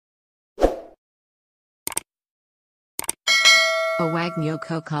Wag nyo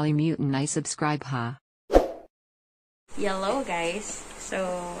ko kalimutan I subscribe ha. Hello guys! So,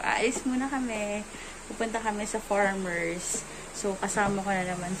 aalis muna kami. Pupunta kami sa Farmers. So, kasama ko na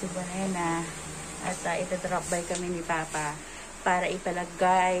naman si Bonena. At ita-drop by kami ni Papa para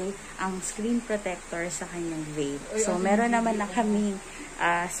ipalagay ang screen protector sa kanyang vape. So, meron naman na kaming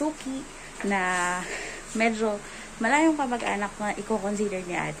suki na medyo malayong kamag-anak na i-consider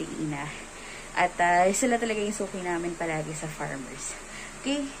ni Ate Ina. At sila talaga yung suki namin palagi sa Farmers.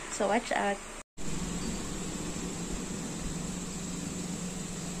 Okay? So, watch out!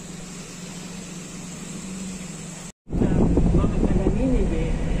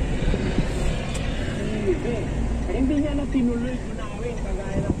 Hindi niya na tinuloy ko namin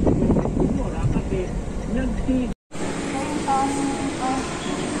kagaya ng pagmumura kasi nagtig.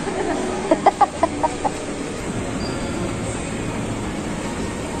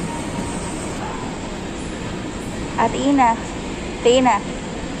 At Ina. Tina.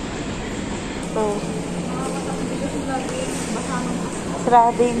 So.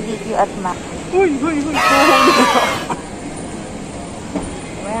 Sarado yung DQ at Mac. Uy!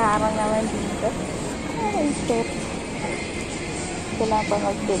 May harang naman dito. Ay, shit. Kailangan pa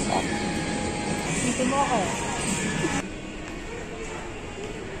mag-pick up. Dito mo ako.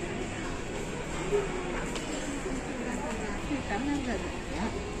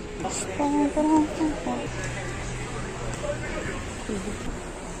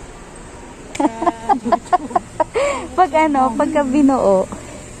 Pagka binuo.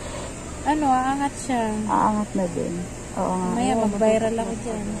 Aangat siya. Aangat na din. Oo nga. Maya, mag-viral ako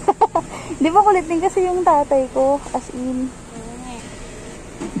dyan. Di ba kulit din kasi yung tatay ko? As in.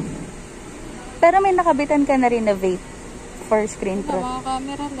 Pero may nakabitan ka na rin na vape for screen pro. Mga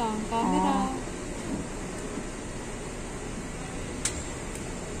camera lang. Camera.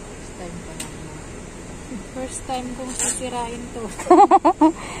 First time kong sisirain to.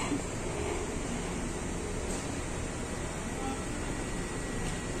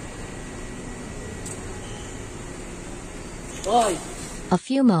 A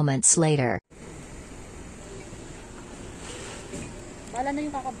few moments later. Wala na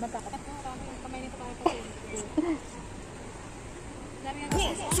yung kakabmatakap. Kamay nito tayo kasi. 1,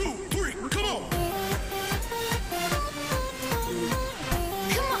 2, 3, come on!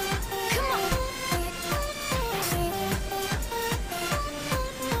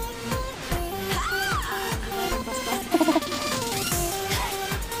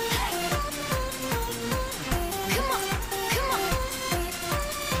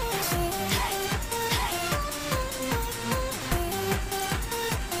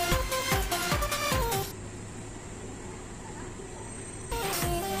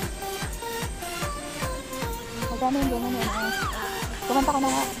 Magkano yung ganyan yun? Kumanta ka na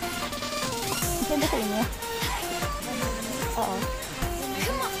nga. Siyempre sa inyo. Oo.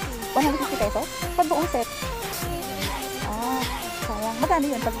 150 pesos? Pag buong set? Sayang. Magkano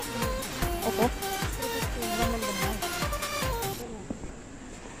yun? Pag ito?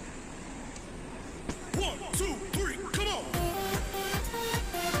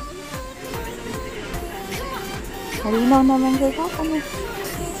 Malinaw naman kayo ka. Ano?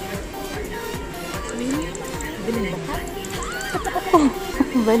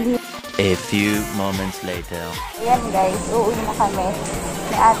 Bali. A few moments later. Ayan guys, uuwi na kami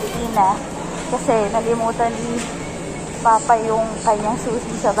ni Ate Ina kasi nalimutan ni Papa yung kanyang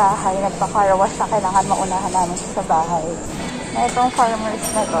susi sa bahay. Nagpa-carwash na kailangan maunahan namin sa bahay. Na itong Farmers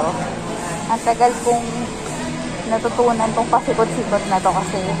na to, ang tagal kong natutunan tong pasikot-sikot na to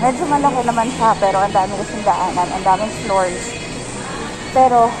kasi medyo malaki naman siya pero ang dami kasing daanan, ang daming floors.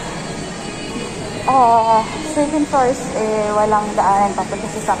 Pero certain floors walang daanan papunta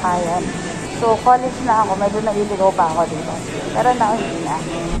sa sakayan. So college na ako, medyo naliligaw pa ako dito. Pero now hindi na.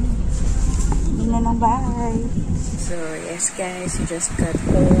 Hindi na ng bahay. So yes guys, we just got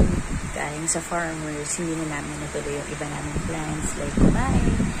home. Galing sa Farmers, hindi na namin natuloy yung iba namin plans like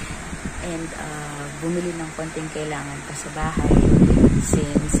kumain and bumili ng konting kailangan pa sa bahay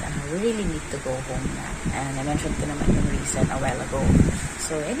since we really need to go home na. Na-mention ko naman yung reason a while ago.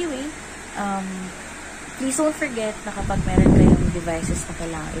 So anyway, please don't forget na kapag meron kayong devices na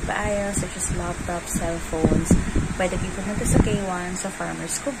kailangan ipaayos, such as laptops, cellphones, pwede kayo pumunta sa K1 sa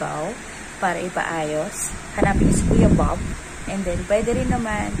Farmers Cubao para ipaayos. Hanapin niyo si Kuya Bob. And then, pwede rin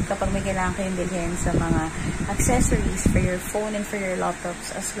naman kapag may kailangan kayong bilhin sa mga accessories for your phone and for your laptops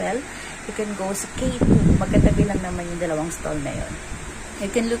as well, you can go sa K2. Magkatabi lang naman yung dalawang stall na yun. You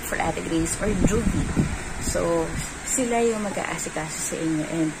can look for Ate Grace or Juby. So, sila yung mag-aasikaso sa inyo.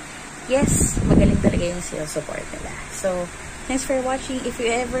 And yes, magaling talaga yung sales support nila. So, Thanks for watching. If you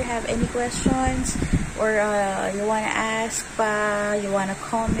ever have any questions or you wanna ask pa, you wanna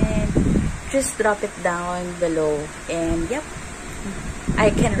comment, just drop it down below. And yep,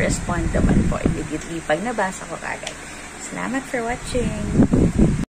 I can respond naman po immediately pag nabasa ko kagad. Salamat for watching!